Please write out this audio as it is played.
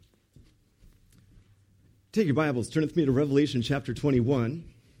Take your Bibles, turn with me to Revelation chapter 21.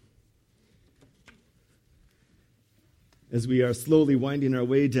 As we are slowly winding our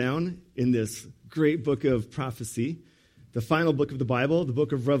way down in this great book of prophecy, the final book of the Bible, the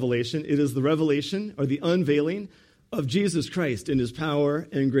book of Revelation. It is the revelation or the unveiling of Jesus Christ in his power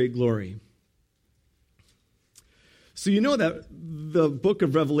and great glory. So you know that the book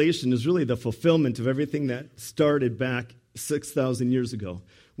of Revelation is really the fulfillment of everything that started back 6,000 years ago,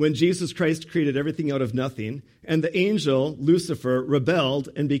 when Jesus Christ created everything out of nothing, and the angel, Lucifer, rebelled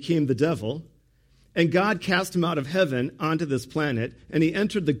and became the devil, and God cast him out of heaven onto this planet, and he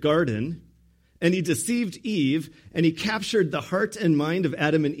entered the garden, and he deceived Eve, and he captured the heart and mind of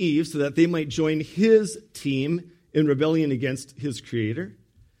Adam and Eve so that they might join his team in rebellion against his creator.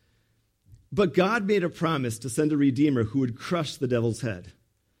 But God made a promise to send a Redeemer who would crush the devil's head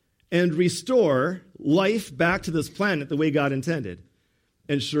and restore life back to this planet the way God intended.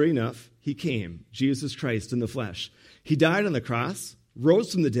 And sure enough, he came, Jesus Christ in the flesh. He died on the cross,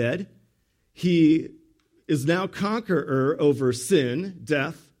 rose from the dead. He is now conqueror over sin,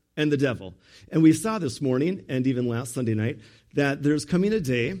 death, and the devil. And we saw this morning, and even last Sunday night, that there's coming a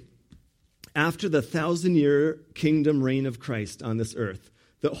day after the 1,000-year kingdom reign of Christ on this earth.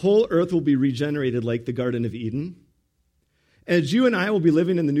 The whole earth will be regenerated like the Garden of Eden. And you and I will be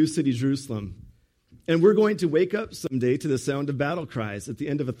living in the new city, Jerusalem. And we're going to wake up someday to the sound of battle cries at the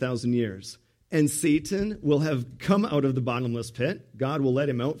end of 1,000 years. And Satan will have come out of the bottomless pit. God will let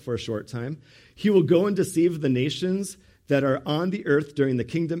him out for a short time. He will go and deceive the nations that are on the earth during the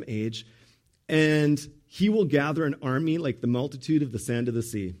kingdom age. And he will gather an army like the multitude of the sand of the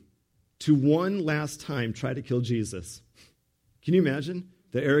sea to one last time try to kill Jesus. Can you imagine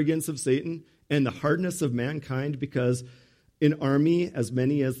the arrogance of Satan and the hardness of mankind? Because an army as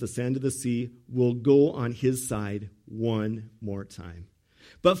many as the sand of the sea will go on his side one more time.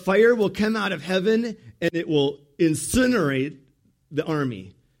 But fire will come out of heaven and it will incinerate the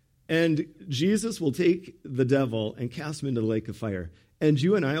army. And Jesus will take the devil and cast him into the lake of fire. And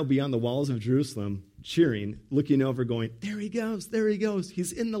you and I will be on the walls of Jerusalem cheering, looking over, going, there he goes,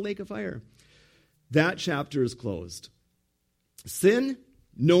 he's in the lake of fire. That chapter is closed. Sin,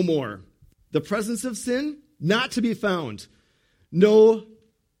 no more. The presence of sin, not to be found. No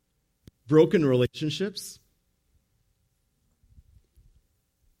broken relationships.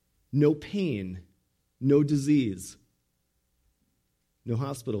 No pain. No disease. No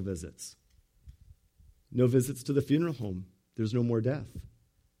hospital visits. No visits to the funeral home. There's no more death.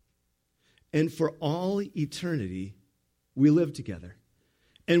 And for all eternity, we live together.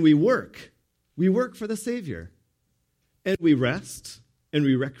 And we work. We work for the Savior. And we rest. And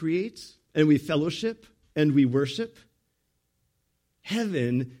we recreate. And we fellowship. And we worship.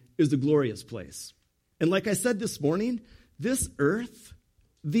 Heaven is a glorious place. And like I said this morning, this earth,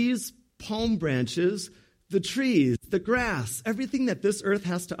 these palm branches, the trees, the grass, everything that this earth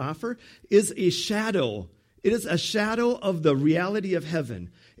has to offer is a shadow. It is a shadow of the reality of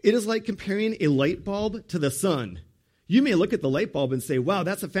heaven. It is like comparing a light bulb to the sun. You may look at the light bulb and say, wow,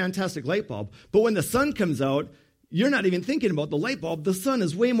 that's a fantastic light bulb. But when the sun comes out, you're not even thinking about the light bulb. The sun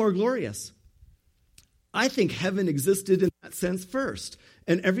is way more glorious. I think heaven existed in that sense first.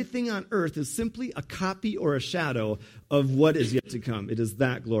 And everything on earth is simply a copy or a shadow of what is yet to come. It is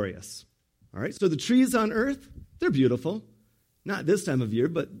that glorious. All right, so the trees on earth, they're beautiful. Not this time of year,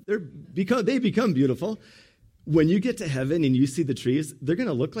 but they become beautiful. When you get to heaven and you see the trees, they're going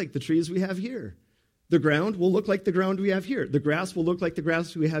to look like the trees we have here. The ground will look like the ground we have here. The grass will look like the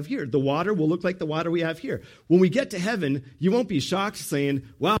grass we have here. The water will look like the water we have here. When we get to heaven, you won't be shocked saying,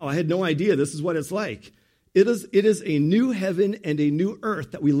 wow, I had no idea this is what it's like. It is a new heaven and a new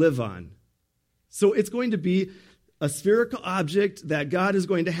earth that we live on. So it's going to be a spherical object that God is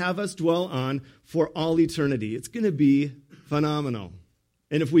going to have us dwell on for all eternity. It's going to be phenomenal.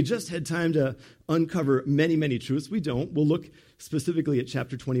 And if we just had time to uncover many, many truths, we don't. We'll look specifically at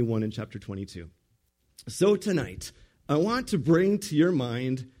chapter 21 and chapter 22. So tonight, I want to bring to your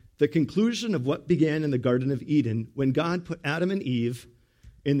mind the conclusion of what began in the Garden of Eden when God put Adam and Eve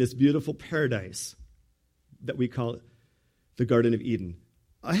in this beautiful paradise that we call the Garden of Eden.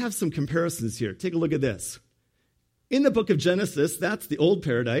 I have some comparisons here. Take a look at this. In the book of Genesis, that's the old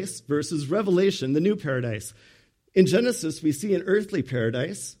paradise versus Revelation, the new paradise. In Genesis, we see an earthly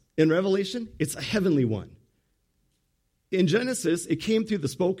paradise. In Revelation, it's a heavenly one. In Genesis, it came through the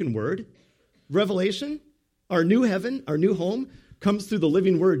spoken word. Revelation, our new heaven, our new home, comes through the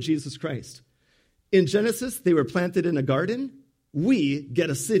living word, Jesus Christ. In Genesis, they were planted in a garden. We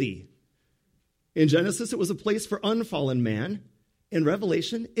get a city. In Genesis, it was a place for unfallen man. In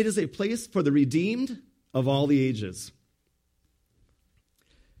Revelation, it is a place for the redeemed of all the ages.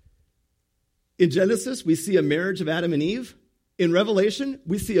 In Genesis, we see a marriage of Adam and Eve. In Revelation,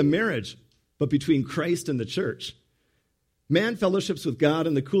 we see a marriage, but between Christ and the church. Man fellowships with God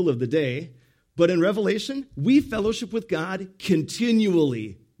in the cool of the day, but in Revelation, we fellowship with God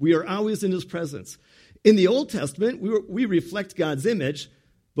continually. We are always in his presence. In the Old Testament, we reflect God's image,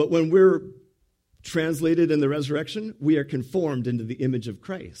 but when we're translated in the resurrection, we are conformed into the image of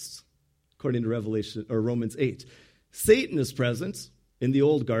Christ, according to Revelation or Romans 8. Satan is present in the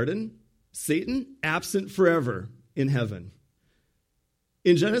old garden. Satan, absent forever in heaven.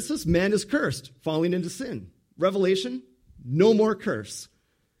 In Genesis, man is cursed, falling into sin. Revelation, no more curse.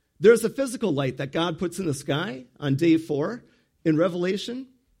 There's a physical light that God puts in the sky on day 4. In Revelation,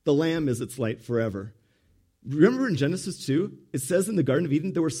 the Lamb is its light forever. Remember in Genesis 2, it says in the Garden of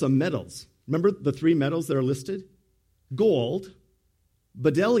Eden there were some metals. Remember the 3 metals that are listed? Gold,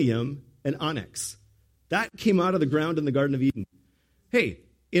 bdellium, and onyx. That came out of the ground in the Garden of Eden. Hey,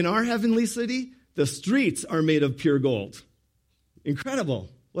 in our heavenly city, the streets are made of pure gold. Incredible.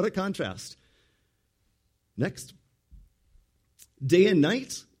 What a contrast. Next. Day and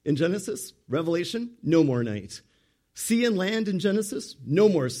night in Genesis, Revelation, no more night. Sea and land in Genesis, no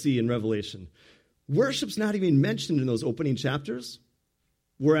more sea in Revelation. Worship's not even mentioned in those opening chapters,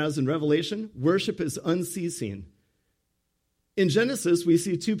 whereas in Revelation, worship is unceasing. In Genesis, we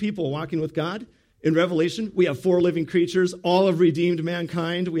see 2 people walking with God. In Revelation, we have 4 living creatures, all have redeemed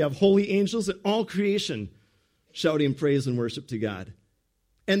mankind. We have holy angels and all creation shouting praise and worship to God.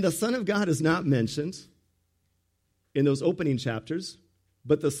 And the Son of God is not mentioned in those opening chapters,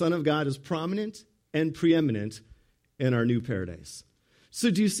 but the Son of God is prominent and preeminent in our new paradise.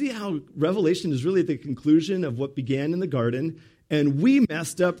 So do you see how Revelation is really the conclusion of what began in the garden, and we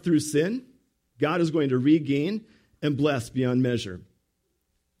messed up through sin? God is going to regain and bless beyond measure.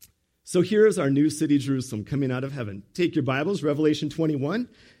 So here is our new city, Jerusalem, coming out of heaven. Take your Bibles, Revelation 21.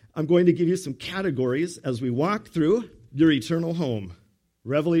 I'm going to give you some categories as we walk through your eternal home.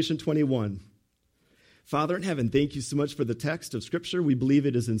 Revelation 21. Father in heaven, thank you so much for the text of Scripture. We believe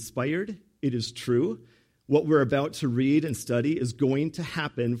it is inspired. It is true. What we're about to read and study is going to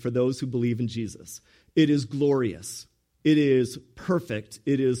happen for those who believe in Jesus. It is glorious. It is perfect.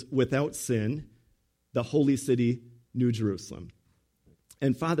 It is without sin, the holy city, New Jerusalem.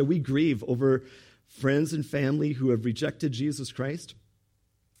 And Father, we grieve over friends and family who have rejected Jesus Christ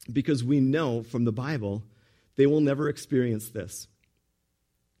because we know from the Bible they will never experience this.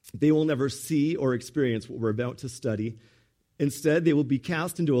 They will never see or experience what we're about to study. Instead, they will be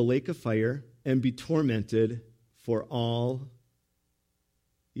cast into a lake of fire and be tormented for all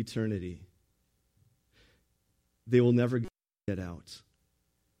eternity. They will never get out.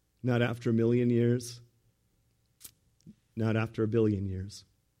 Not after 1 million years. Not after 1 billion years.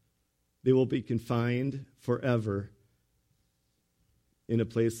 They will be confined forever in a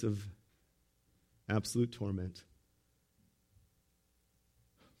place of absolute torment.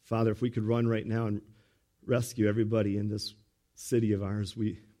 Father, if we could run right now and rescue everybody in this city of ours,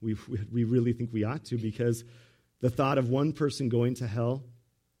 we really think we ought to, because the thought of one person going to hell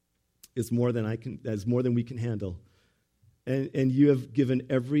is more than we can handle. And you have given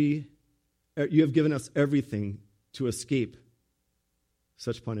us everything to escape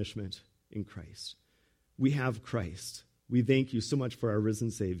such punishment in Christ. We have Christ. We thank you so much for our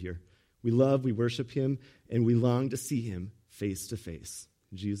risen Savior. We love, we worship him, and we long to see him face to face.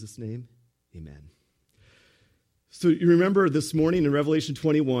 In Jesus' name, amen. So you remember this morning in Revelation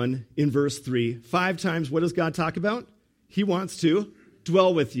 21, in verse 3, 5 times, what does God talk about? He wants to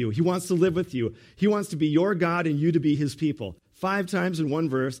dwell with you. He wants to live with you. He wants to be your God and you to be his people. 5 times in one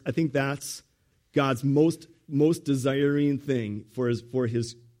verse. I think that's God's most desiring thing for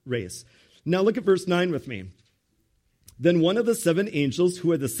his race. Now look at verse 9 with me. Then one of the 7 angels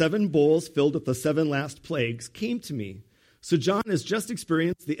who had the 7 bowls filled with the 7 last plagues came to me. So John has just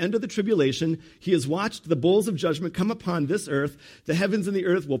experienced the end of the tribulation. He has watched the bowls of judgment come upon this earth. The heavens and the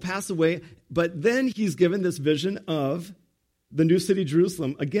earth will pass away. But then he's given this vision of the new city,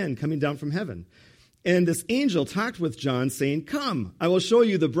 Jerusalem, again, coming down from heaven. And this angel talked with John, saying, "Come, I will show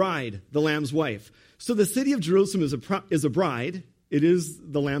you the bride, the Lamb's wife." So the city of Jerusalem is a bride. It is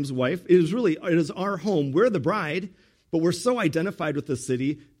the Lamb's wife. It is our home. We're the bride. But we're so identified with the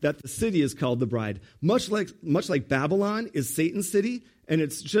city that the city is called the bride. Much like Babylon is Satan's city, and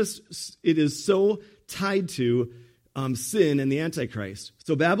it is so tied to sin and the Antichrist.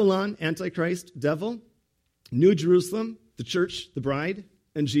 So Babylon, Antichrist, devil, New Jerusalem, the church, the bride,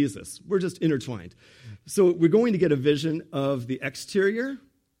 and Jesus. We're just intertwined. So we're going to get a vision of the exterior,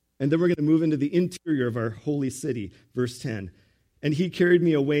 and then we're going to move into the interior of our holy city. Verse 10. And he carried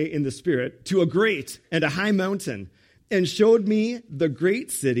me away in the spirit to a great and a high mountain, and showed me the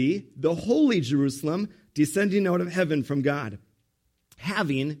great city, the holy Jerusalem, descending out of heaven from God.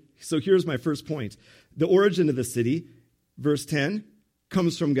 So here's my first point. The origin of the city, verse 10,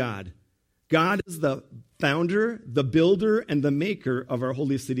 comes from God. God is the founder, the builder, and the maker of our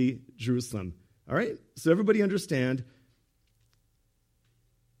holy city, Jerusalem. All right? So everybody understand,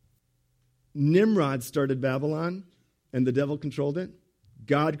 Nimrod started Babylon, and the devil controlled it.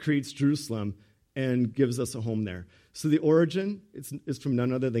 God creates Jerusalem and gives us a home there. So the origin is from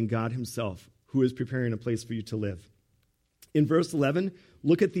none other than God himself, who is preparing a place for you to live. In verse 11,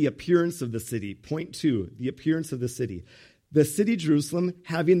 look at the appearance of the city. Point 2, the appearance of the city. The city Jerusalem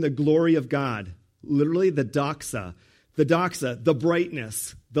having the glory of God, literally the doxa, the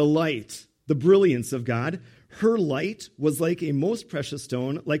brightness, the light, the brilliance of God. Her light was like a most precious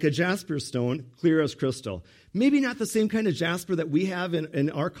stone, like a jasper stone, clear as crystal. Maybe not the same kind of jasper that we have in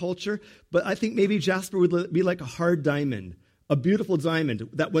our culture, but I think maybe jasper would be like a hard diamond, a beautiful diamond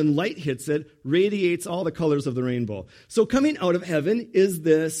that when light hits it, radiates all the colors of the rainbow. So coming out of heaven is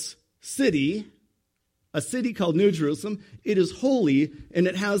this city, a city called New Jerusalem. It is holy, and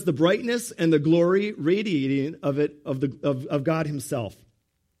it has the brightness and the glory radiating of God himself.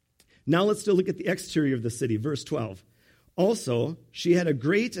 Now let's still look at the exterior of the city, verse 12. Also, she had a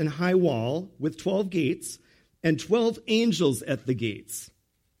great and high wall with 12 gates and 12 angels at the gates,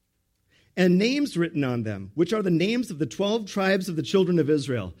 and names written on them, which are the names of the 12 tribes of the children of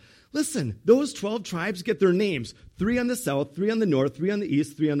Israel. Listen, those 12 tribes get their names, 3 on the south, 3 on the north, 3 on the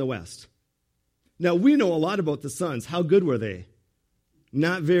east, 3 on the west. Now, we know a lot about the sons. How good were they?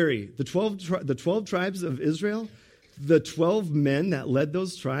 Not very. The 12 tribes of Israel, the 12 men that led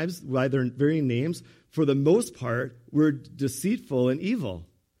those tribes by their very names, for the most part, were deceitful and evil.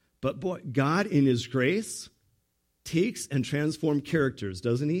 But boy, God in his grace takes and transforms characters,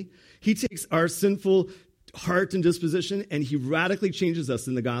 doesn't he? He takes our sinful heart and disposition, and he radically changes us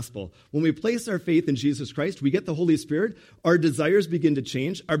in the gospel. When we place our faith in Jesus Christ, we get the Holy Spirit, our desires begin to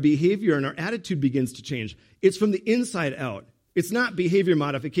change, our behavior and our attitude begins to change. It's from the inside out. It's not behavior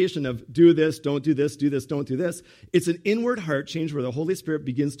modification of do this, don't do this, don't do this. It's an inward heart change where the Holy Spirit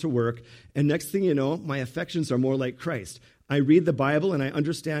begins to work, and next thing you know, my affections are more like Christ. I read the Bible and I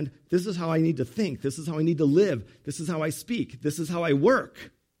understand this is how I need to think, this is how I need to live, this is how I speak, this is how I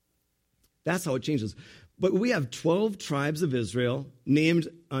work. That's how it changes. But we have 12 tribes of Israel named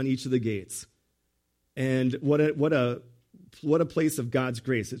on each of the gates. And what a place of God's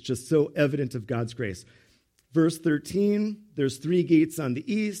grace. It's just so evident of God's grace. Verse 13, there's 3 gates on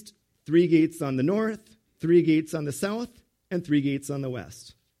the east, 3 gates on the north, 3 gates on the south, and 3 gates on the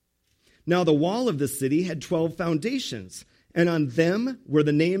west. Now the wall of the city had 12 foundations, and on them were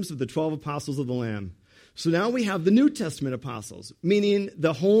the names of the 12 apostles of the Lamb. So now we have the New Testament apostles, meaning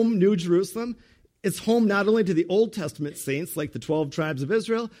the home, New Jerusalem. It's home not only to the Old Testament saints, like the 12 tribes of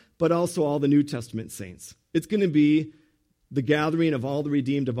Israel, but also all the New Testament saints. It's going to be the gathering of all the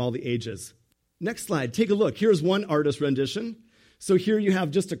redeemed of all the ages. Next slide, take a look. Here's one artist rendition. So here you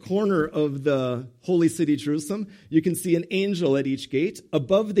have just a corner of the holy city, Jerusalem. You can see an angel at each gate.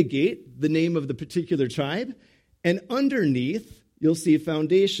 Above the gate, the name of the particular tribe. And underneath, you'll see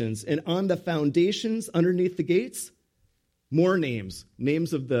foundations. And on the foundations, underneath the gates, more names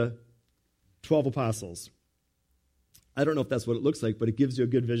of the 12 apostles. I don't know if that's what it looks like, but it gives you a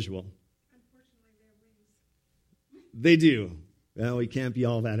good visual. Unfortunately, they have wings. They do. Well, we can't be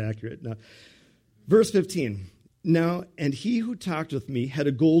all that accurate. No. Verse 15. Now, and he who talked with me had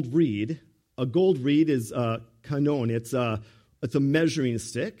a gold reed. A gold reed is a kanon. It's a measuring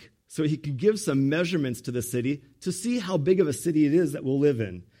stick. So he could give some measurements to the city to see how big of a city it is that we'll live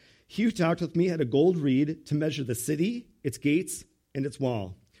in. He who talked with me had a gold reed to measure the city, its gates, and its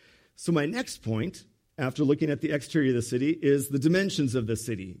wall. So my next point, after looking at the exterior of the city, is the dimensions of the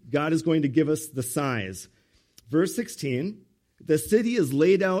city. God is going to give us the size. Verse 16, the city is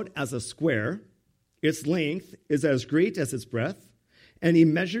laid out as a square. Its length is as great as its breadth. And he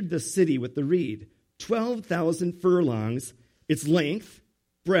measured the city with the reed, 12,000 furlongs. Its length,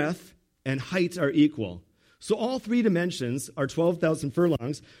 breadth, and height are equal. So all 3 dimensions are 12,000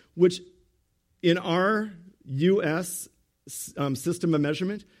 furlongs, which in our U.S. System of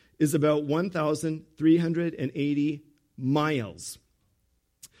measurement is about 1,380 miles.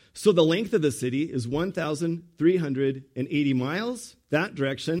 So the length of the city is 1,380 miles, that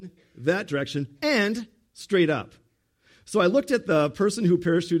direction, and straight up. So I looked at the person who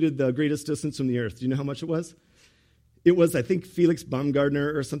parachuted the greatest distance from the earth. Do you know how much it was? It was, I think, Felix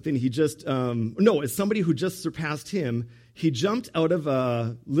Baumgartner or something. He just, it's somebody who just surpassed him. He jumped out of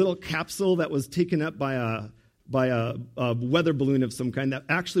a little capsule that was taken up by a weather balloon of some kind that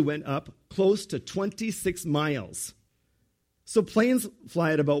actually went up close to 26 miles. So planes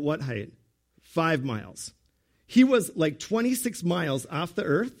fly at about what height? 5 miles. He was like 26 miles off the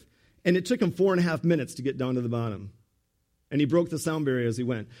earth, and it took him 4.5 minutes to get down to the bottom. And he broke the sound barrier as he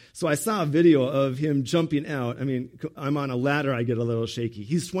went. So I saw a video of him jumping out. I mean, I'm on a ladder, I get a little shaky.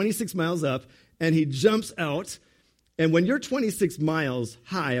 He's 26 miles up, and he jumps out. And when you're 26 miles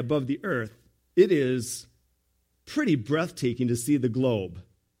high above the earth, it is pretty breathtaking to see the globe.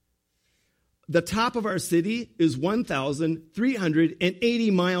 The top of our city is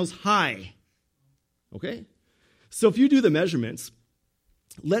 1,380 miles high. Okay? So if you do the measurements,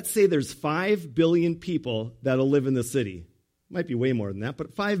 let's say there's 5 billion people that'll live in the city. Might be way more than that,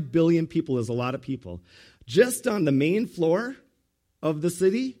 but 5 billion people is a lot of people. Just on the main floor of the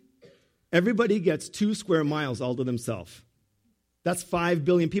city, everybody gets 2 square miles all to themselves. That's 5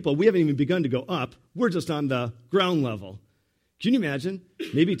 billion people. We haven't even begun to go up. We're just on the ground level. Can you imagine?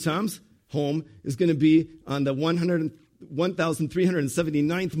 Maybe Tom's home is going to be on the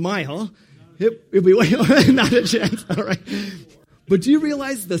 1,379th mile. It'll be not a chance, all right? But do you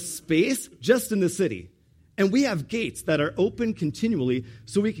realize the space just in the city? And we have gates that are open continually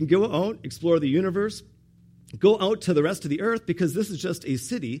so we can go out, explore the universe, go out to the rest of the earth, because this is just a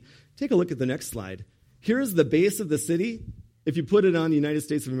city. Take a look at the next slide. Here's the base of the city. If you put it on the United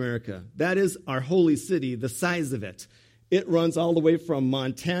States of America, that is our holy city, the size of it. It runs all the way from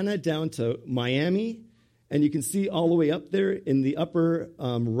Montana down to Miami, and you can see all the way up there in the upper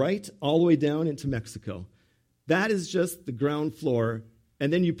right, all the way down into Mexico. That is just the ground floor,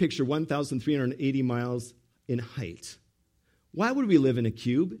 and then you picture 1,380 miles in height. Why would we live in a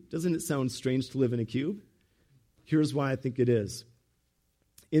cube? Doesn't it sound strange to live in a cube? Here's why I think it is.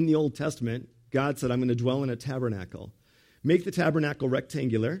 In the Old Testament, God said, I'm going to dwell in a tabernacle. Make the tabernacle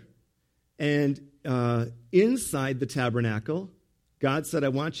rectangular, and inside the tabernacle, God said, I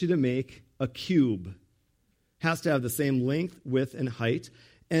want you to make a cube. Has to have the same length, width, and height.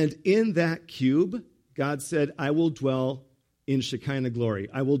 And in that cube, God said, I will dwell in Shekinah glory.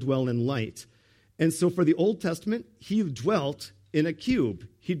 I will dwell in light. And so for the Old Testament, he dwelt in a cube.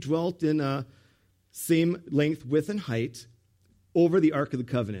 He dwelt in a same length, width, and height over the Ark of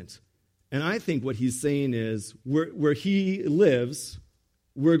the Covenant. And I think what he's saying is, where he lives,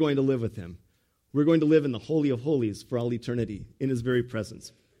 we're going to live with him. We're going to live in the Holy of Holies for all eternity, in his very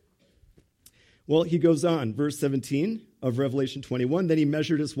presence. Well, he goes on, verse 17 of Revelation 21, then he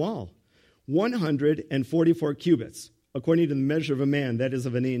measured his wall, 144 cubits, according to the measure of a man, that is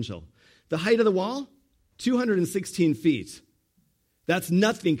of an angel. The height of the wall, 216 feet. That's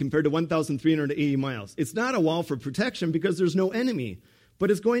nothing compared to 1,380 miles. It's not a wall for protection because there's no enemy, but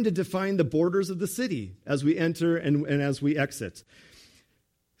it's going to define the borders of the city as we enter and as we exit.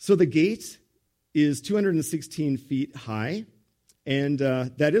 So the gate is 216 feet high, and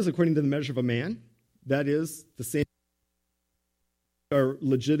that is according to the measure of a man. That is the same, are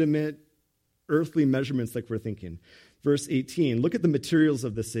legitimate earthly measurements like we're thinking. Verse 18, look at the materials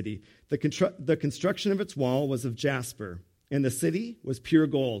of the city. The construction of its wall was of jasper, and the city was pure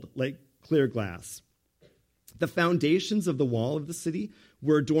gold, like clear glass. The foundations of the wall of the city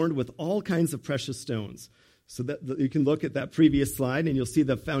were adorned with all kinds of precious stones. So that you can look at that previous slide, and you'll see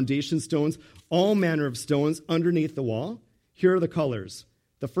the foundation stones, all manner of stones underneath the wall. Here are the colors.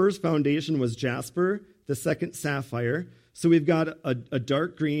 The first foundation was jasper, the second sapphire. So we've got a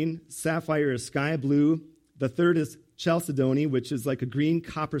dark green, sapphire is sky blue. The third is chalcedony, which is like a green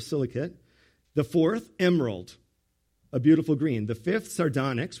copper silicate. The fourth, emerald, a beautiful green. The fifth,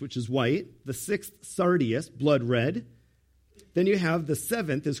 sardonyx, which is white. The sixth, sardius, blood red. Then you have the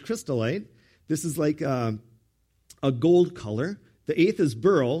seventh is crystallite. This is like a gold color. The eighth is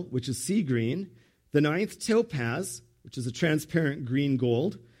beryl, which is sea green. The ninth, topaz, which is a transparent green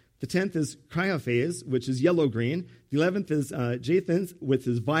gold. The 10th is cryophase, which is yellow-green. The 11th is jacinth, which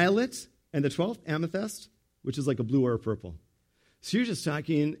is violet. And the 12th, amethyst, which is like a blue or a purple. So you're just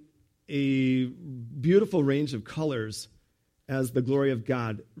talking a beautiful range of colors as the glory of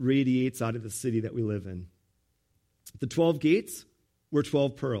God radiates out of the city that we live in. The 12 gates were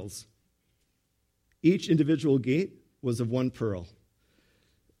 12 pearls. Each individual gate was of one pearl.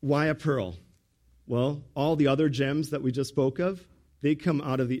 Why a pearl? Well, all the other gems that we just spoke of, they come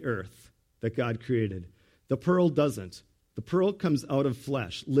out of the earth that God created. The pearl doesn't. The pearl comes out of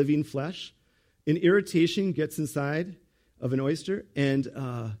flesh, living flesh. An irritation gets inside of an oyster, and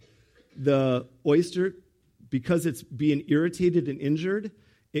the oyster, because it's being irritated and injured,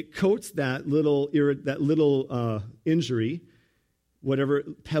 it coats that little injury, whatever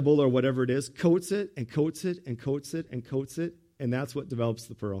pebble or whatever it is, coats it and coats it and coats it and coats it, and that's what develops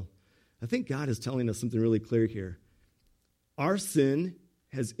the pearl. I think God is telling us something really clear here. Our sin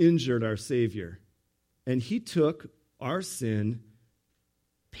has injured our Savior, and he took our sin,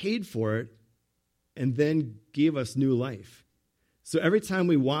 paid for it, and then gave us new life. So every time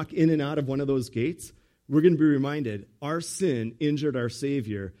we walk in and out of one of those gates, we're going to be reminded our sin injured our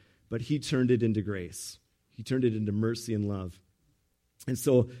Savior, but he turned it into grace. He turned it into mercy and love. And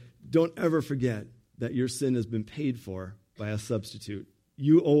so don't ever forget that your sin has been paid for by a substitute.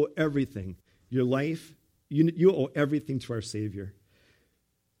 You owe everything. Your life, you owe everything to our Savior.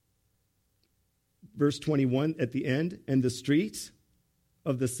 Verse 21 at the end, and the street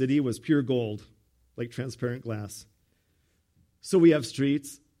of the city was pure gold, like transparent glass. So we have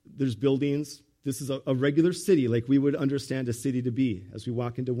streets, there's buildings. This is a regular city, like we would understand a city to be as we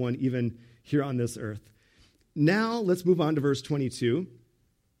walk into one, even here on this earth. Now, let's move on to verse 22.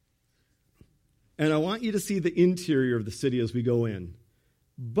 And I want you to see the interior of the city as we go in.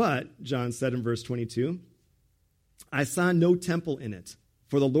 But, John said in verse 22, I saw no temple in it,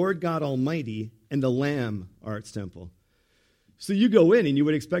 for the Lord God Almighty and the Lamb are its temple. So you go in and you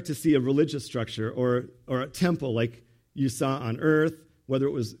would expect to see a religious structure or a temple like you saw on earth, whether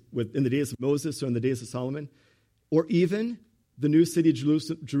it was in the days of Moses or in the days of Solomon, or even the new city,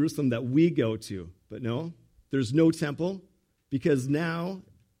 Jerusalem, that we go to. But no, there's no temple, because now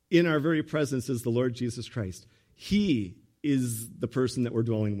in our very presence is the Lord Jesus Christ. He is the person that we're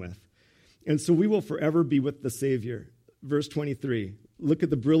dwelling with. And so we will forever be with the Savior. Verse 23, look at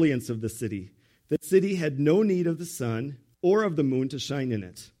the brilliance of the city. The city had no need of the sun or of the moon to shine in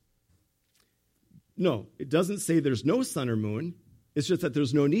it. No, it doesn't say there's no sun or moon. It's just that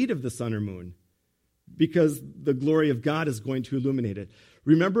there's no need of the sun or moon, because the glory of God is going to illuminate it.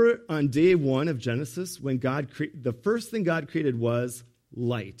 Remember on day 1 of Genesis, when the first thing God created was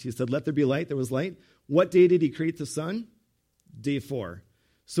light. He said, let there be light. There was light. What day did he create the sun? Day 4.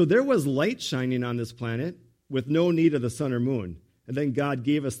 So there was light shining on this planet with no need of the sun or moon. And then God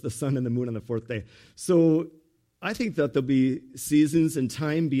gave us the sun and the moon on the 4th day. So I think that there'll be seasons and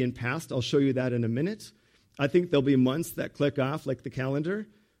time being passed. I'll show you that in a minute. I think there'll be months that click off like the calendar,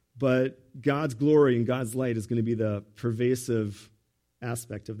 but God's glory and God's light is going to be the pervasive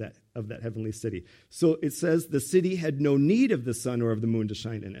aspect of that heavenly city. So it says the city had no need of the sun or of the moon to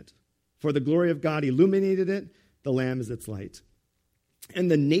shine in it, for the glory of God illuminated it. The Lamb is its light.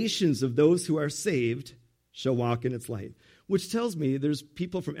 And the nations of those who are saved shall walk in its light, which tells me there's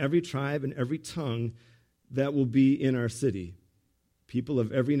people from every tribe and every tongue that will be in our city. People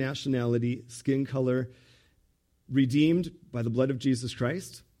of every nationality, skin color, redeemed by the blood of Jesus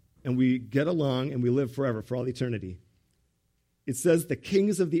Christ, and we get along and we live forever, for all eternity. It says the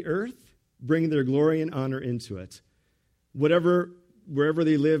kings of the earth bring their glory and honor into it. Wherever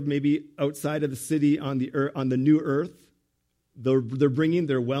they live, maybe outside of the city on the new earth, they're bringing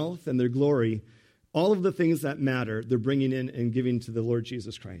their wealth and their glory, all of the things that matter, they're bringing in and giving to the Lord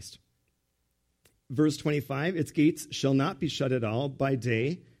Jesus Christ. Verse 25, its gates shall not be shut at all by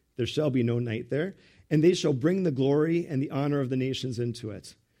day. There shall be no night there. And they shall bring the glory and the honor of the nations into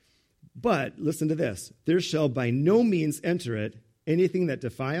it. But, listen to this, there shall by no means enter it anything that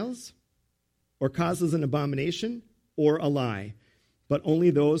defiles or causes an abomination or a lie, but only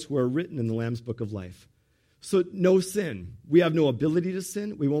those who are written in the Lamb's book of life. So no sin. We have no ability to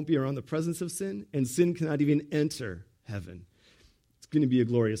sin. We won't be around the presence of sin, and sin cannot even enter heaven. It's going to be a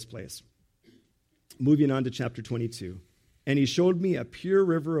glorious place. Moving on to chapter 22. And he showed me a pure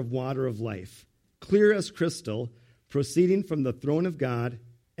river of water of life, clear as crystal, proceeding from the throne of God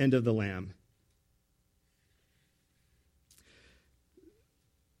and of the Lamb.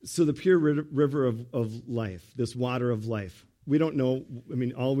 So the pure river of life, this water of life, we don't know,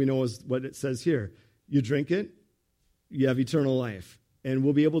 all we know is what it says here. You drink it, you have eternal life, and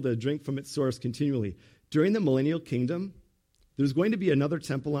we'll be able to drink from its source continually. During the millennial kingdom, there's going to be another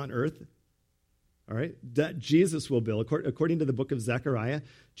temple on earth, all right, that Jesus will build. According to the book of Zechariah,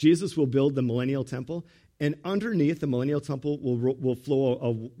 Jesus will build the millennial temple, and underneath the millennial temple will flow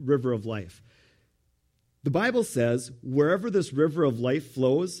a river of life. The Bible says wherever this river of life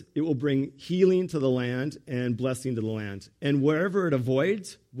flows, it will bring healing to the land and blessing to the land. And wherever it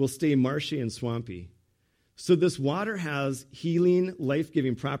avoids, will stay marshy and swampy. So this water has healing,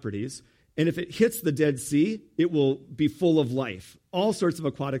 life-giving properties. And if it hits the Dead Sea, it will be full of life, all sorts of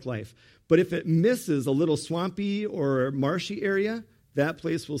aquatic life. But if it misses a little swampy or marshy area, that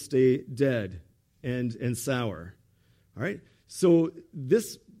place will stay dead and sour. All right? So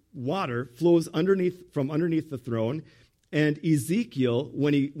this water flows from underneath the throne, and Ezekiel,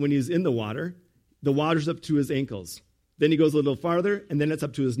 when he's in the water's up to his ankles. Then he goes a little farther, and then it's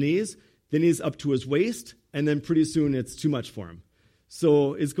up to his knees. Then he's up to his waist, and then pretty soon it's too much for him.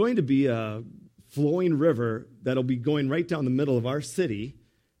 So it's going to be a flowing river that'll be going right down the middle of our city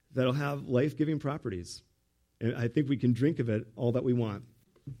that'll have life-giving properties. And I think we can drink of it all that we want.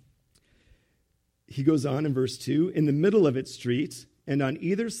 He goes on in verse 2, in the middle of its street and on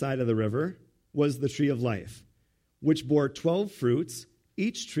either side of the river was the tree of life, which bore 12 fruits,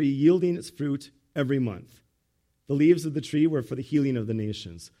 each tree yielding its fruit every month. The leaves of the tree were for the healing of the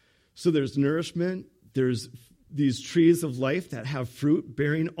nations. So there's nourishment, there's these trees of life that have fruit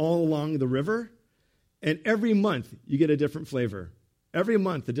bearing all along the river, and every month you get a different flavor. Every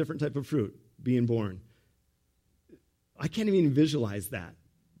month a different type of fruit being born. I can't even visualize that,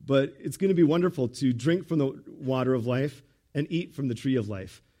 but it's going to be wonderful to drink from the water of life and eat from the tree of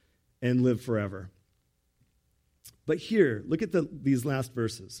life and live forever. But here, look at these last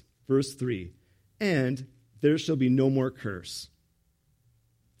verses. Verse 3, and there shall be no more curse.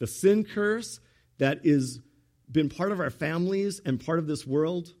 The sin curse that is been part of our families and part of this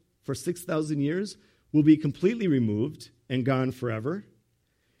world for 6,000 years will be completely removed and gone forever.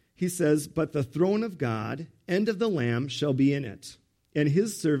 He says, but the throne of God and of the Lamb shall be in it, and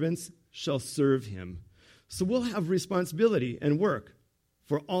his servants shall serve him. So we'll have responsibility and work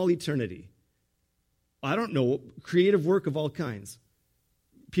for all eternity. I don't know, creative work of all kinds.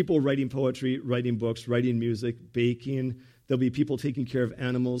 People writing poetry, writing books, writing music, baking. There'll be people taking care of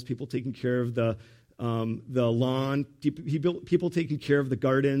animals, people taking care of the lawn, people taking care of the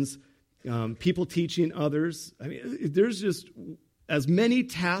gardens, people teaching others. I mean, there's just as many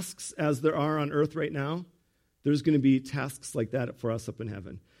tasks as there are on earth right now, there's going to be tasks like that for us up in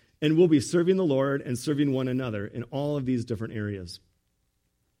heaven. And we'll be serving the Lord and serving one another in all of these different areas.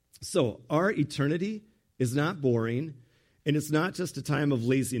 So our eternity is not boring, and it's not just a time of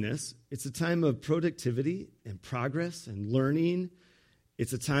laziness. It's a time of productivity and progress and learning.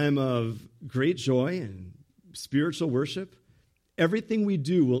 It's a time of great joy and spiritual worship. Everything we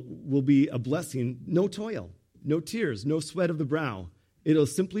do will be a blessing. No toil, no tears, no sweat of the brow. It'll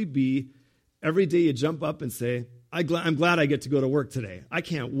simply be every day you jump up and say, I'm glad I get to go to work today. I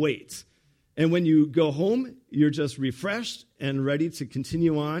can't wait. And when you go home, you're just refreshed and ready to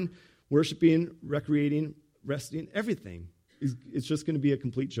continue on worshiping, recreating, resting, everything. It's just going to be a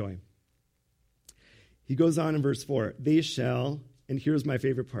complete joy. He goes on in verse 4, they shall, and here's my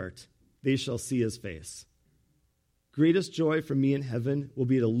favorite part, they shall see his face. Greatest joy for me in heaven will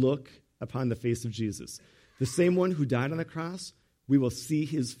be to look upon the face of Jesus. The same one who died on the cross, we will see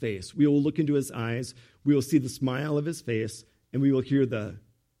his face. We will look into his eyes. We will see the smile of his face, and we will hear the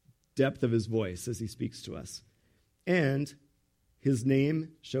depth of his voice as he speaks to us. And his name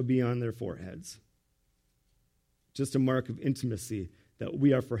shall be on their foreheads. Just a mark of intimacy that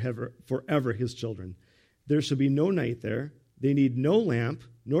we are forever his children. There shall be no night there. They need no lamp,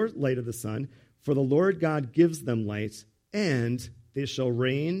 nor light of the sun, for the Lord God gives them light, and they shall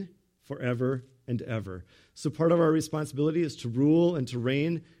reign forever and ever. So part of our responsibility is to rule and to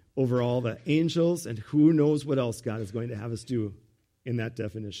reign over all the angels, and who knows what else God is going to have us do in that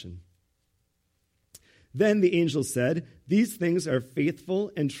definition. Then the angel said, these things are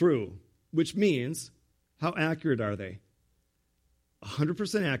faithful and true, which means, how accurate are they?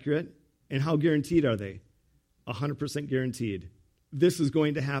 100% accurate. And how guaranteed are they? 100% guaranteed. This is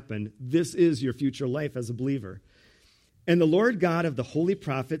going to happen. This is your future life as a believer. And the Lord God of the holy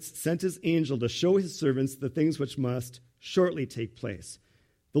prophets sent his angel to show his servants the things which must shortly take place.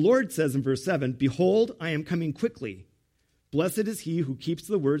 The Lord says in verse 7, behold, I am coming quickly. Blessed is he who keeps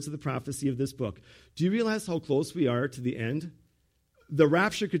the words of the prophecy of this book. Do you realize how close we are to the end? The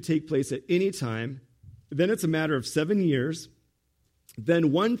rapture could take place at any time. Then it's a matter of 7 years,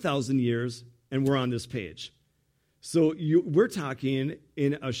 then 1,000 years, and we're on this page. So we're talking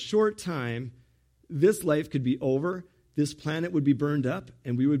in a short time, this life could be over, this planet would be burned up,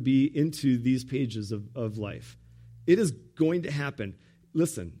 and we would be into these pages of life. It is going to happen.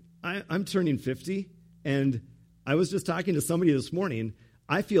 Listen, I'm turning 50, and I was just talking to somebody this morning.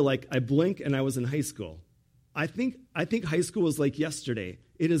 I feel like I blink and I was in high school. I think high school was like yesterday.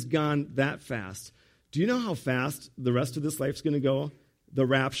 It has gone that fast. Do you know how fast the rest of this life's going to go? The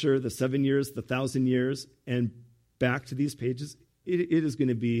rapture, the 7 years, the 1,000 years, and back to these pages. It is going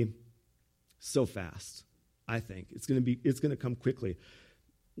to be so fast. I think it's going to come quickly.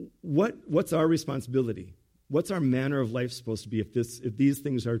 What's our responsibility? What's our manner of life supposed to be if these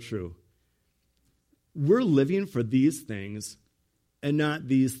things are true? We're living for these things and not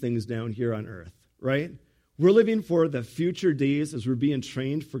these things down here on earth, right? We're living for the future days as we're being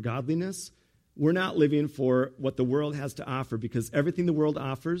trained for godliness. We're not living for what the world has to offer, because everything the world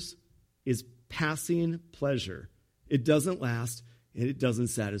offers is passing pleasure. It doesn't last, and it doesn't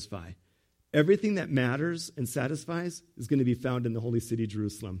satisfy. Everything that matters and satisfies is going to be found in the holy city,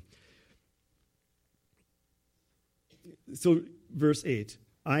 Jerusalem. So, verse 8,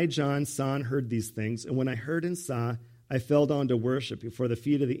 I, John, saw and heard these things, and when I heard and saw, I fell down to worship before the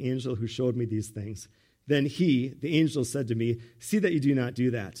feet of the angel who showed me these things. Then he, the angel, said to me, see that you do not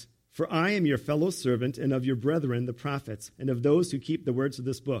do that. For I am your fellow servant and of your brethren, the prophets, and of those who keep the words of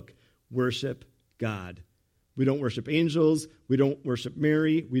this book. Worship God. We don't worship angels. We don't worship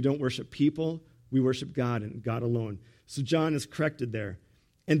Mary. We don't worship people. We worship God and God alone. So John is corrected there.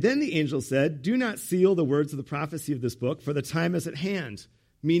 And then the angel said, do not seal the words of the prophecy of this book, for the time is at hand.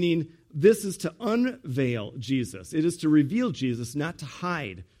 Meaning, this is to unveil Jesus. It is to reveal Jesus, not to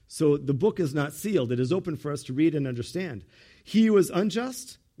hide. So the book is not sealed. It is open for us to read and understand. He who is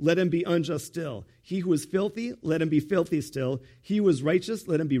unjust, let him be unjust still. He who is filthy, let him be filthy still. He who is righteous,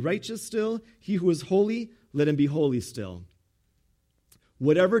 let him be righteous still. He who is holy, let him be holy still.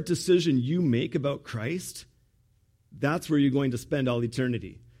 Whatever decision you make about Christ, that's where you're going to spend all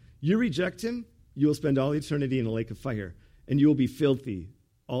eternity. You reject him, you will spend all eternity in a lake of fire, and you will be filthy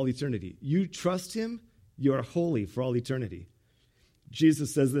all eternity. You trust him, you are holy for all eternity.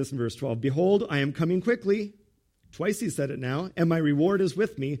 Jesus says this in verse 12, behold, I am coming quickly. Twice he said it now, and my reward is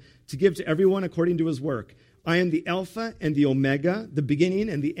with me to give to everyone according to his work. I am the Alpha and the Omega, the beginning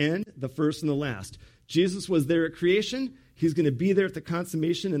and the end, the first and the last. Jesus was there at creation. He's going to be there at the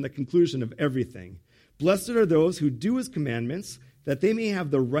consummation and the conclusion of everything. Blessed are those who do his commandments, that they may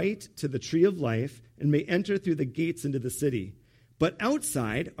have the right to the tree of life and may enter through the gates into the city. But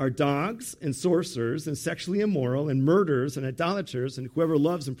outside are dogs and sorcerers and sexually immoral and murderers and idolaters and whoever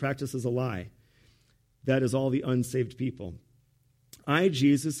loves and practices a lie. That is all the unsaved people. I,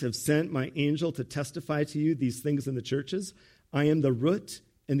 Jesus, have sent my angel to testify to you these things in the churches. I am the root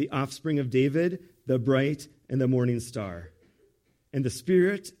and the offspring of David, the bright and the morning star. And the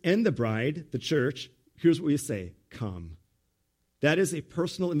Spirit and the bride, the church, here's what we say, come. That is a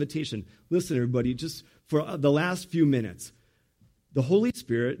personal invitation. Listen, everybody, just for the last few minutes. The Holy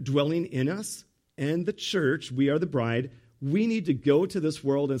Spirit dwelling in us and the church, we are the bride, we need to go to this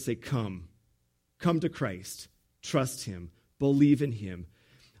world and say, come. Come to Christ. Trust him. Believe in him.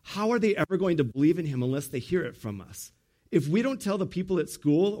 How are they ever going to believe in him unless they hear it from us? If we don't tell the people at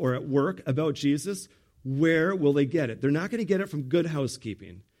school or at work about Jesus, where will they get it? They're not going to get it from Good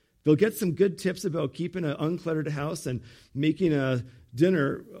Housekeeping. They'll get some good tips about keeping an uncluttered house and making a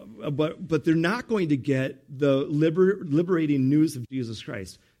dinner, but they're not going to get the liberating news of Jesus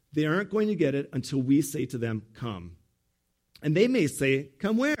Christ. They aren't going to get it until we say to them, come. And they may say,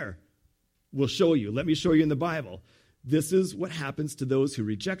 come where? We'll show you. Let me show you in the Bible. This is what happens to those who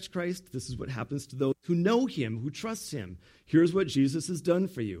reject Christ. This is what happens to those who know him, who trust him. Here's what Jesus has done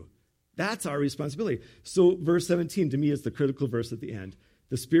for you. That's our responsibility. So verse 17 to me is the critical verse at the end.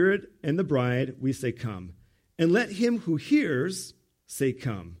 The Spirit and the bride, we say, come. And let him who hears say,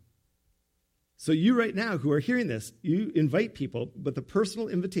 come. So you right now who are hearing this, you invite people with a personal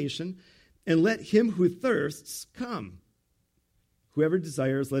invitation, and let him who thirsts come. Whoever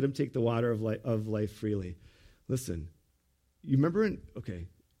desires, let him take the water of life freely. Listen, do you remember in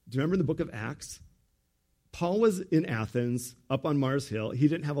the book of Acts? Paul was in Athens, up on Mars Hill. He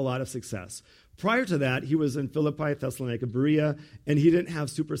didn't have a lot of success. Prior to that, he was in Philippi, Thessalonica, Berea, and he didn't have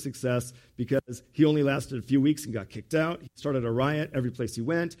super success because he only lasted a few weeks and got kicked out. He started a riot every place he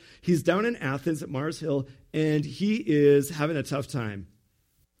went. He's down in Athens at Mars Hill, and he is having a tough time.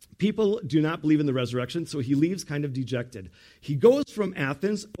 People do not believe in the resurrection, so he leaves kind of dejected. He goes from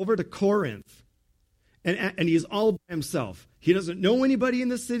Athens over to Corinth, and he's all by himself. He doesn't know anybody in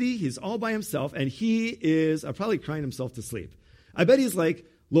the city. He's all by himself, and he is probably crying himself to sleep. I bet he's like,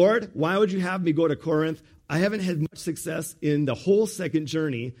 Lord, why would you have me go to Corinth? I haven't had much success in the whole second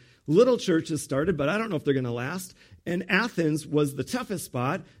journey. Little churches started, but I don't know if they're going to last. And Athens was the toughest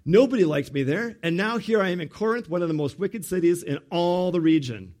spot. Nobody liked me there. And now here I am in Corinth, one of the most wicked cities in all the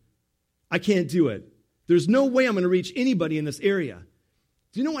region. I can't do it. There's no way I'm going to reach anybody in this area.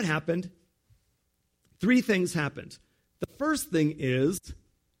 Do you know what happened? 3 things happened. The first thing is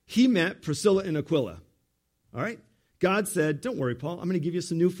he met Priscilla and Aquila. All right? God said, don't worry, Paul, I'm going to give you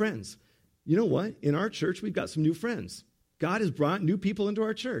some new friends. You know what? In our church, we've got some new friends. God has brought new people into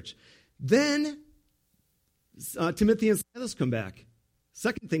our church. Then Timothy and Silas come back.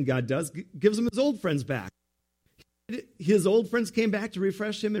 Second thing God does, gives him his old friends back. His old friends came back to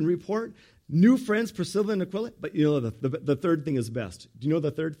refresh him and report. New friends, Priscilla and Aquila. But you know, the third thing is best. Do you know the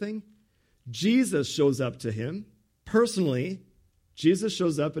third thing? Jesus shows up to him personally. Jesus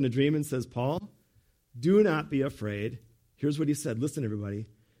shows up in a dream and says, Paul, do not be afraid. Here's what he said. Listen, everybody.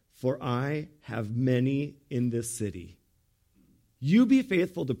 For I have many in this city. You be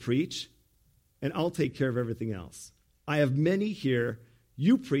faithful to preach, and I'll take care of everything else. I have many here.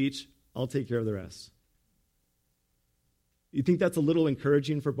 You preach, I'll take care of the rest. You think that's a little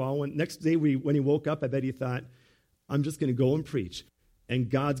encouraging for Paul? Next day when he woke up, I bet he thought, I'm just going to go and preach, and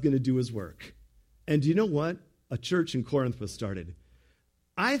God's going to do his work. And do you know what? A church in Corinth was started.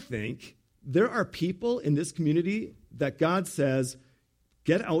 I think there are people in this community that God says,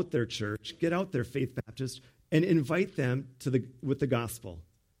 get out their church, get out their Faith Baptist, and invite them with the gospel.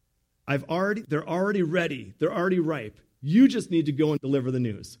 They're already ready. They're already ripe. You just need to go and deliver the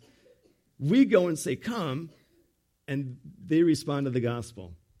news. We go and say, come, and they respond to the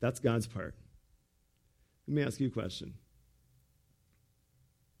gospel. That's God's part. Let me ask you a question.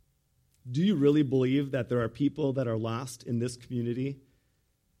 Do you really believe that there are people that are lost in this community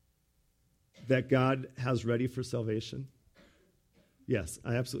that God has ready for salvation? Yes,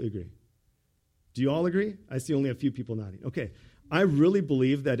 I absolutely agree. Do you all agree? I see only a few people nodding. Okay. I really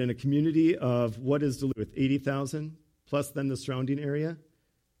believe that in a community of, what is Duluth, 80,000, plus then the surrounding area,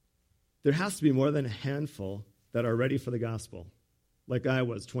 there has to be more than a handful that are ready for the gospel, like I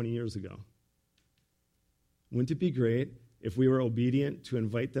was 20 years ago. Wouldn't it be great if we were obedient to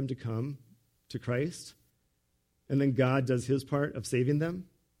invite them to come to Christ, and then God does his part of saving them?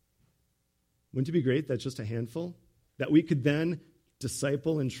 Wouldn't it be great that just a handful, that we could then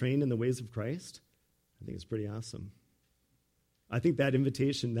disciple and train in the ways of Christ? I think it's pretty awesome. I think that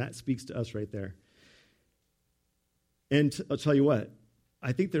invitation, that speaks to us right there. And I'll tell you what,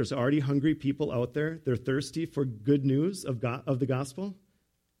 I think there's already hungry people out there. They're thirsty for good news of the gospel,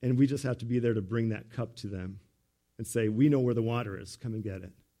 and we just have to be there to bring that cup to them and say, we know where the water is. Come and get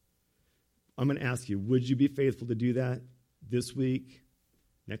it. I'm going to ask you, would you be faithful to do that this week,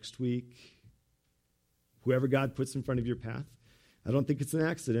 next week, whoever God puts in front of your path? I don't think it's an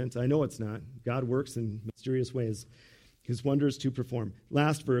accident. I know it's not. God works in mysterious ways, his wonders to perform.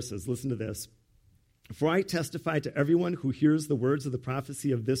 Last verses, listen to this. For I testify to everyone who hears the words of the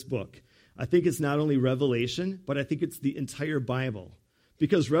prophecy of this book. I think it's not only Revelation, but I think it's the entire Bible.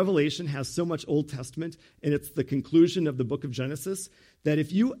 Because Revelation has so much Old Testament, and it's the conclusion of the book of Genesis, that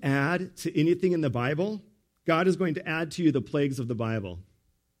if you add to anything in the Bible, God is going to add to you the plagues of the Bible.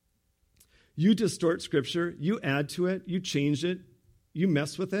 You distort Scripture, you add to it, you change it, you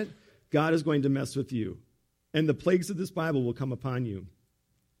mess with it, God is going to mess with you. And the plagues of this Bible will come upon you.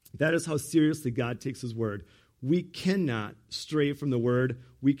 That is how seriously God takes his word. We cannot stray from the word.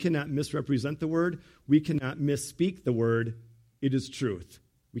 We cannot misrepresent the word. We cannot misspeak the word. It is truth.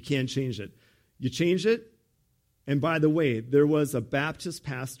 We can't change it. You change it, and by the way, there was a Baptist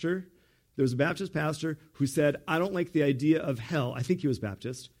pastor who said, I don't like the idea of hell. I think he was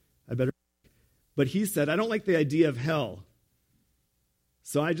Baptist. But he said, I don't like the idea of hell.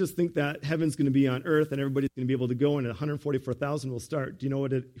 So I just think that heaven's going to be on earth and everybody's going to be able to go and 144,000 will start. Do you know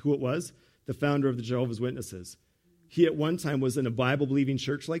who it was? The founder of the Jehovah's Witnesses. He at one time was in a Bible-believing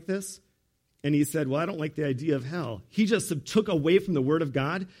church like this, and he said, well, I don't like the idea of hell. He just took away from the Word of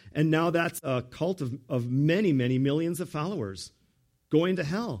God, and now that's a cult of many, many millions of followers going to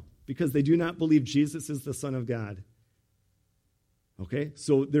hell because they do not believe Jesus is the Son of God. Okay?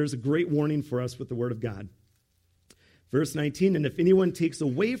 So there's a great warning for us with the Word of God. Verse 19, and if anyone takes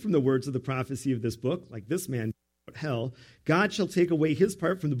away from the words of the prophecy of this book, like this man about hell, God shall take away his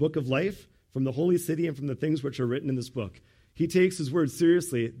part from the book of life, from the holy city, and from the things which are written in this book. He takes his word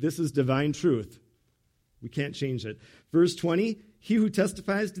seriously. This is divine truth. We can't change it. Verse 20, he who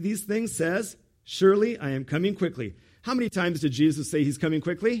testifies to these things says, surely I am coming quickly. How many times did Jesus say he's coming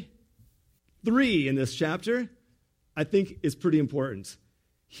quickly? 3 in this chapter. I think is pretty important.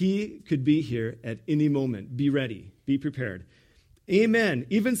 He could be here at any moment. Be ready. Be prepared. Amen.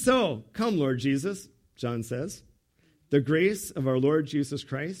 Even so, come, Lord Jesus, John says. The grace of our Lord Jesus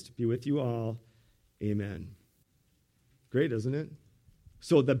Christ be with you all. Amen. Great, isn't it?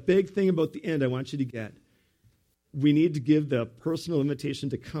 So the big thing about the end I want you to get, we need to give the personal invitation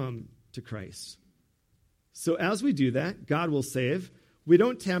to come to Christ. So as we do that, God will save. We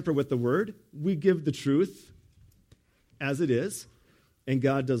don't tamper with the word. We give the truth as it is. And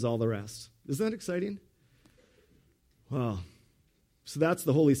God does all the rest. Isn't that exciting? Wow. So that's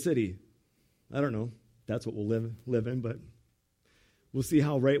the holy city. I don't know. That's what we'll live in, but we'll see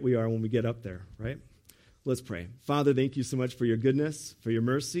how right we are when we get up there, right? Let's pray. Father, thank you so much for your goodness, for your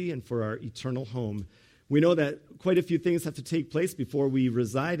mercy, and for our eternal home. We know that quite a few things have to take place before we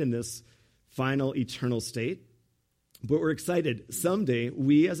reside in this final eternal state, but we're excited. Someday,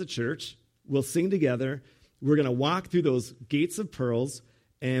 we as a church will sing together. We're going to walk through those gates of pearls,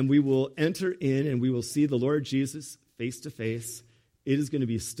 and we will enter in, and we will see the Lord Jesus face to face. It is going to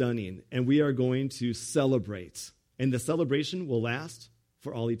be stunning, and we are going to celebrate. And the celebration will last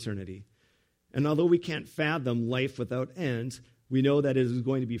for all eternity. And although we can't fathom life without end, we know that it is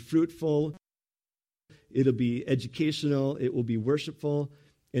going to be fruitful. it'll be educational, it will be worshipful,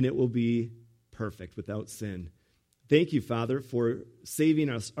 and it will be perfect without sin. Thank you, Father, for saving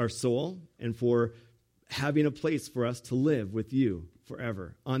us, our soul, and for having a place for us to live with you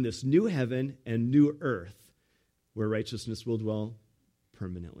forever on this new heaven and new earth where righteousness will dwell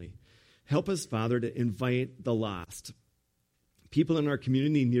permanently. Help us, Father, to invite the lost. People in our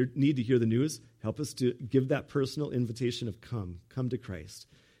community need to hear the news. Help us to give that personal invitation of come to Christ.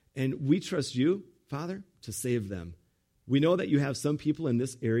 And we trust you, Father, to save them. We know that you have some people in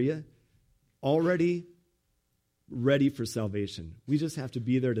this area already ready for salvation. We just have to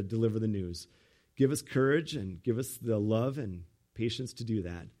be there to deliver the news. Give us courage and give us the love and patience to do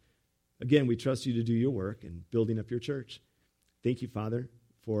that. Again, we trust you to do your work in building up your church. Thank you, Father,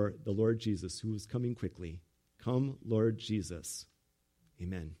 for the Lord Jesus, who is coming quickly. Come, Lord Jesus.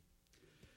 Amen.